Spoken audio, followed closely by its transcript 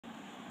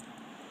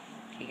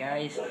Hey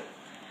guys,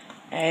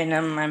 and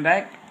I'm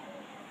back.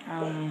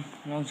 Long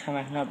time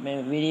I've not made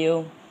a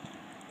video,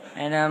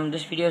 and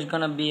this video is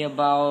gonna be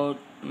about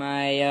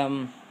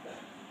my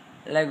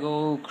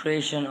Lego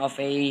creation of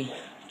a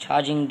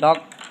charging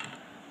dock,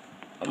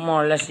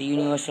 more or less a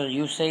universal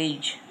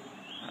usage.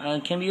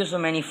 It can be used for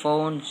many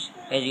phones,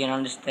 as you can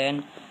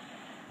understand.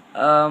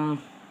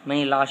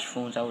 Many large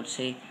phones, I would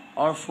say,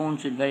 or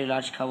phones with very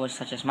large covers,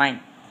 such as mine.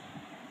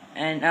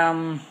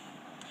 And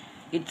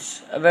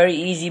it's a very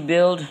easy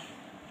build.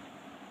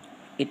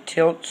 It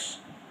tilts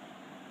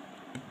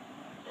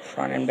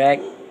front and back.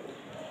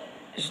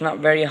 It's not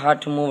very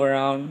hard to move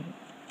around,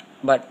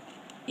 but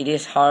it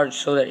is hard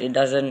so that it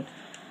doesn't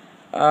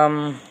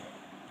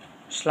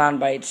slant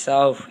by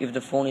itself if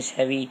the phone is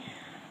heavy,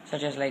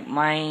 such as like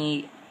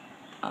my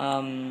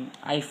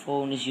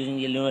iPhone is using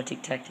the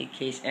lunatic tactic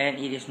case, and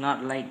it is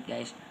not light,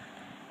 guys.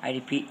 I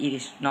repeat, it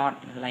is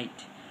not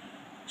light.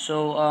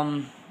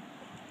 So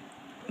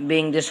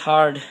being this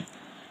hard,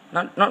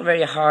 not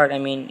very hard, I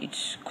mean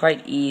it's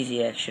quite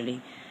easy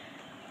actually.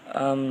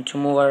 To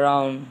move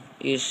around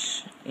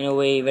is in a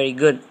way very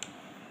good,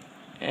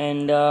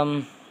 and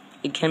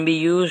it can be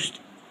used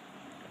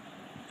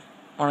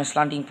on a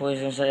slanting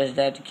position such as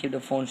that to keep the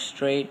phone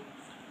straight,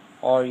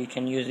 or you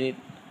can use it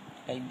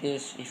like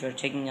this if you're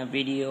taking a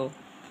video,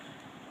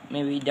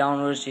 maybe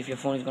downwards if your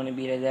phone is going to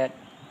be like that.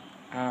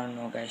 I don't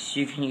know, guys,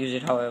 you can use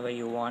it however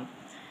you want,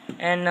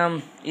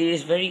 and it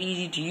is very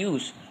easy to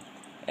use.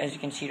 As you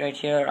can see right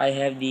here, I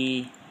have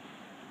the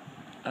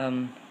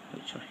iPhone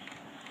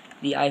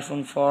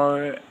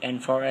 4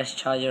 and 4S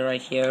charger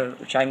right here,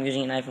 which I'm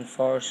using an iPhone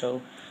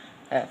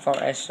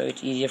 4S, so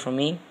it's easier for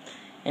me.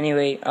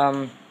 Anyway,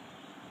 you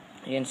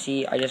can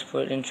see I just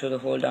put it into the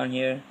hole down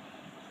here.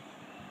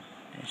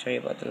 Sorry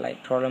about the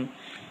light problem.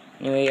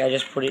 Anyway, I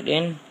just put it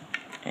in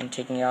and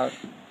taking it out.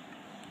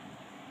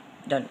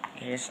 Done.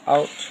 It is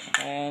out,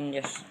 and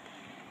yes,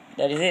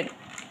 that is it.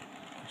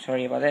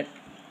 Sorry about that.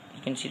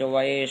 You can see the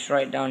wire is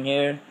right down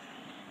here.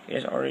 It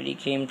has already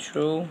came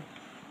through,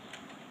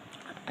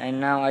 and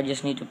now I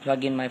just need to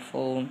plug in my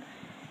phone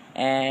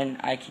and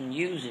I can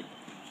use it.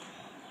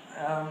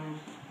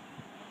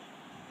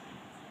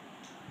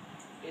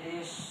 It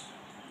is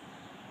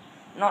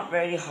not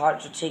very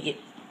hard to take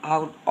it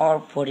out or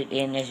put it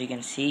in, as you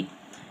can see.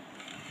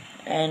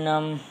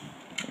 And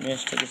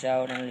just take this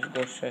out and let's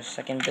go to a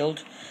second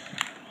build.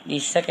 The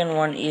second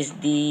one is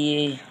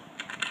the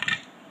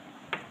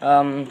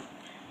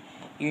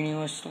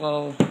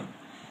universal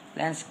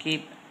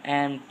landscape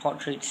and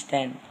portrait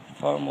stand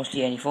for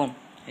mostly any phone,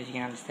 as you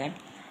can understand.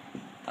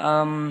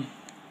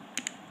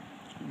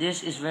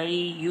 This is very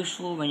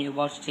useful when you're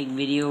about to take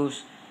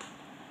videos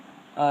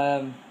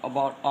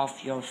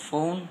off your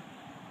phone,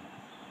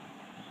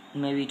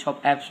 maybe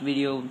top apps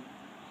video,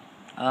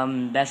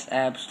 best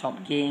apps,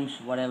 top games,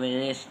 whatever it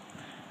is.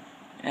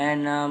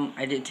 And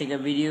I did take a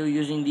video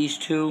using these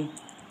two.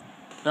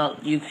 Well,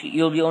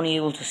 you'll be only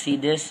able to see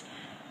this,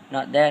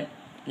 not that.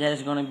 That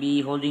is gonna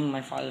be holding my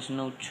father's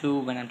Note 2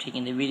 when I'm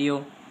taking the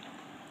video.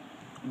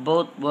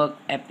 Both work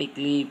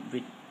epically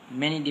with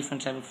many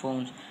different type of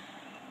phones.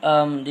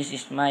 This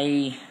is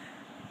my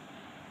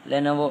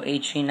Lenovo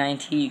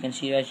H390. You can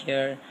see right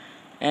here,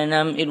 and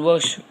it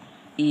works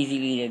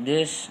easily like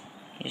this.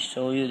 Just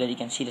show you that you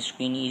can see the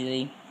screen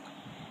easily,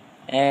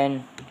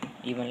 and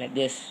even like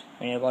this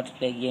when you're about to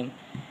play a game.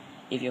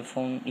 If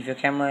your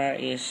camera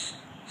is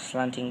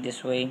slanting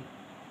this way,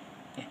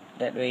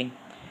 that way,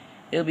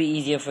 it'll be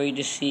easier for you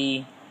to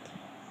see.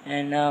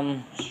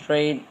 And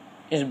straight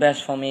is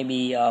best for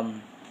maybe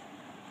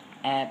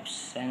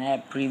apps and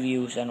app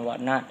previews and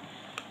whatnot.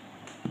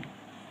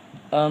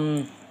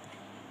 And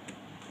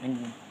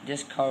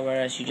this cover,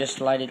 as you just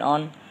slide it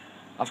on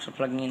after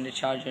plugging in the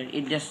charger.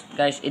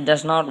 It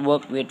does not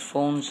work with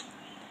phones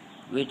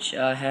which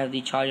have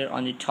the charger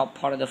on the top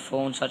part of the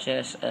phone, such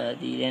as the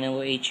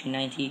Lenovo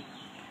H390.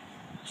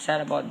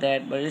 Sad about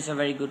that, but it's a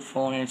very good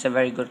phone and it's a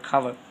very good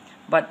cover.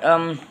 But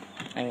I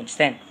mean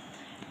stand.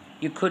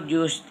 You could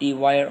use the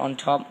wire on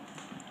top.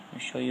 I'll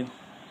show you.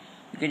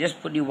 You could just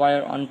put the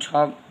wire on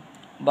top,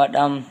 but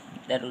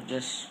that will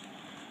just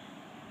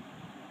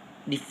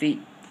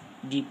defeat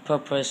the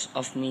purpose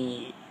of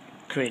me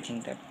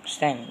creating that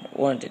stand,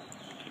 won't it,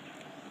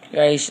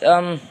 guys?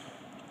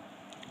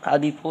 I'll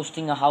be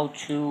posting a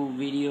how-to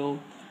video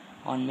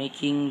on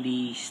making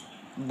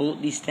both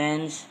these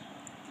stands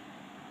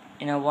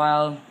in a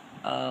while.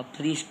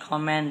 Please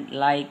comment,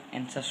 like,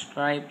 and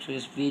subscribe to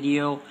this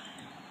video,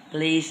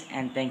 please,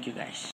 and thank you, guys.